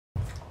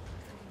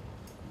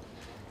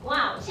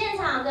现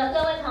场的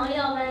各位朋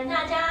友们，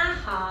大家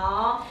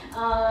好，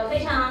非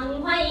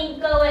常欢迎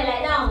各位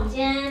来到我们今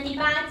天第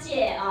8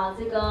届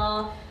这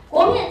个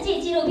国片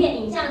暨纪录片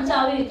影像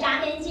教育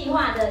扎根计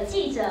划的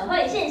记者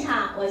会现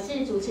场，我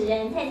是主持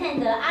人蔡燦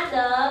得阿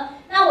德。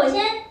那我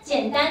先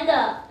简单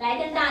的来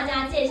跟大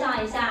家介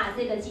绍一下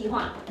这个计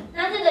划。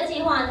那这个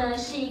计划呢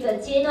是一个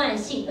阶段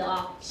性的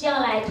是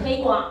要来推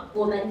广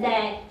我们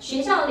在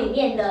学校里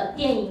面的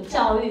电影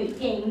教育、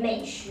电影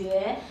美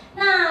学。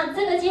那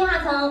这个计划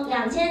从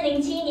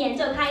2007年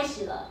就开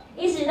始了，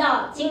一直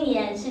到今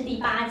年是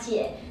第8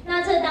届。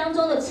那这当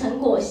中的成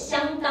果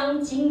相当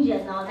惊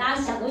人大家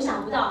想都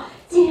想不到，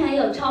竟然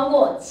有超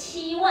过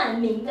7万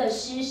名的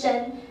师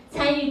生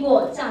参与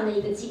过这样的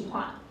一个计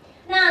划。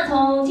那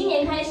从今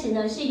年开始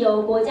呢，是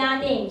由国家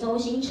电影中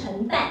心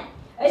承办，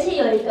而且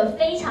有一个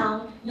非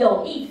常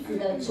有意思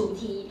的主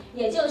题，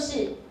也就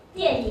是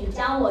电影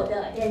教我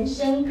的人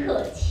生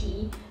课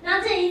题。那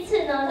这一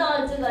次呢，到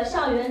了这个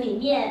校园里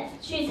面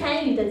去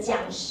参与的讲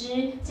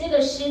师，这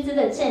个师资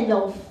的阵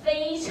容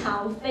非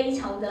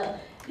常的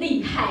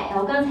厉害。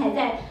我刚才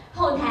在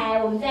后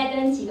台，我们在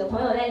跟几个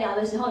朋友在聊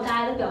的时候，大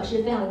家都表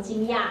示非常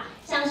惊讶，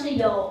像是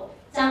有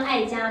张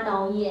艾嘉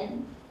导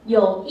演，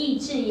有易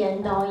智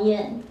言导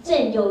演、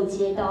郑有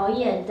杰导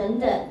演等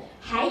等，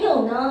还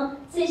有呢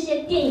这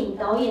些电影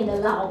导演的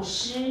老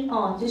师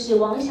就是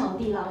王小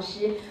弟老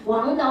师、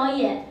王导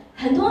演，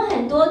很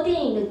多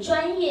电影的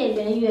专业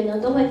人员呢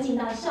都会进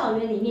到校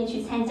园里面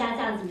去参加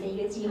这样子的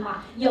一个计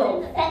划。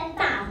有3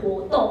大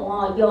活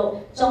动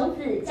有种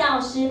子教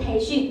师培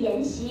训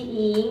研习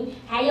营，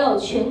还有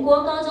全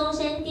国高中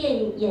生电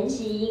影研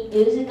习营，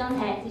也就是刚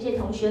才这些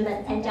同学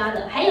们参加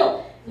的，还有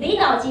离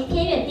岛及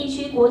偏远地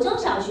区国中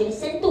小学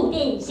深度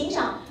电影欣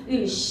赏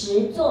与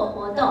实作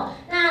活动。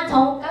那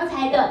从刚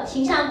才的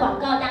形象广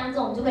告当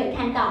中，我们就可以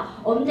看到，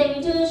我们等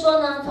于就是说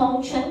呢，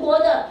从全国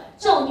的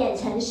重点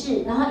城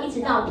市，然后一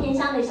直到偏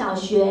乡的小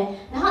学，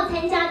然后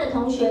参加的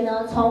同学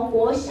呢，从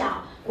国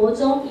小、国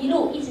中一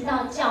路一直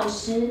到教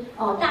师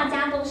大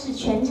家都是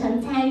全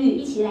程参与，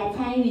一起来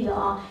参与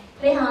的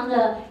非常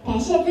的感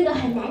谢这个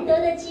很难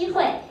得的机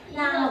会。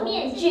那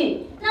面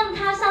具，那么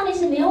它上面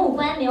是没有五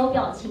官、没有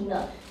表情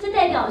的，这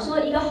代表说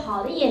一个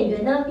好的演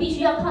员呢，必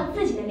须要靠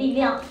自己的力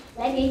量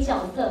来给角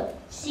色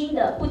新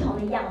的、不同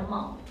的样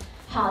貌。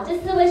好，这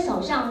4位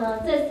手上呢，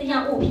这4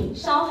样物品，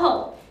稍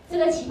后这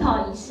个起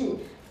跑仪式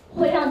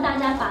会让大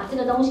家把这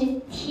个东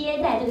西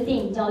贴在这个电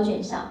影胶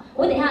卷上。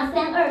我等一下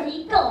3、2、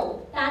1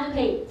 ，Go， 大家就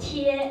可以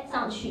贴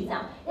上去，这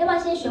样。要不要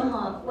先选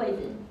好位置？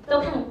都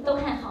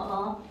看好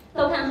了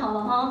都看好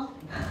了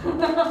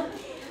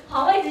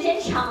好位置先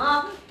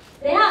抢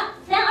等一下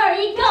，3、2、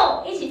1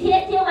 ，Go！ 一起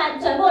贴，贴完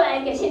转过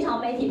来给现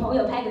场媒体朋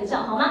友拍个照，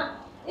好吗？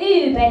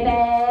预备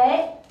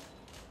备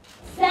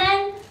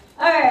，3、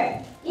2、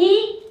1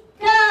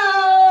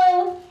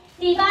 ，Go！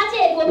 第8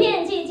届国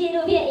片暨纪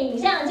录片影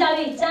像教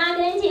育扎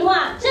根计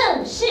划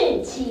正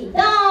式启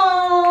动。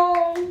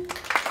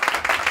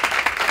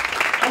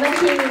我们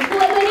请4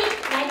位贵宾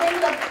来跟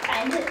这个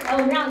板子，我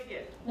们让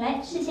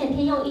来视线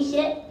偏右一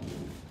些。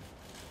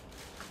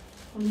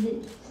我们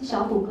是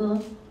小虎哥。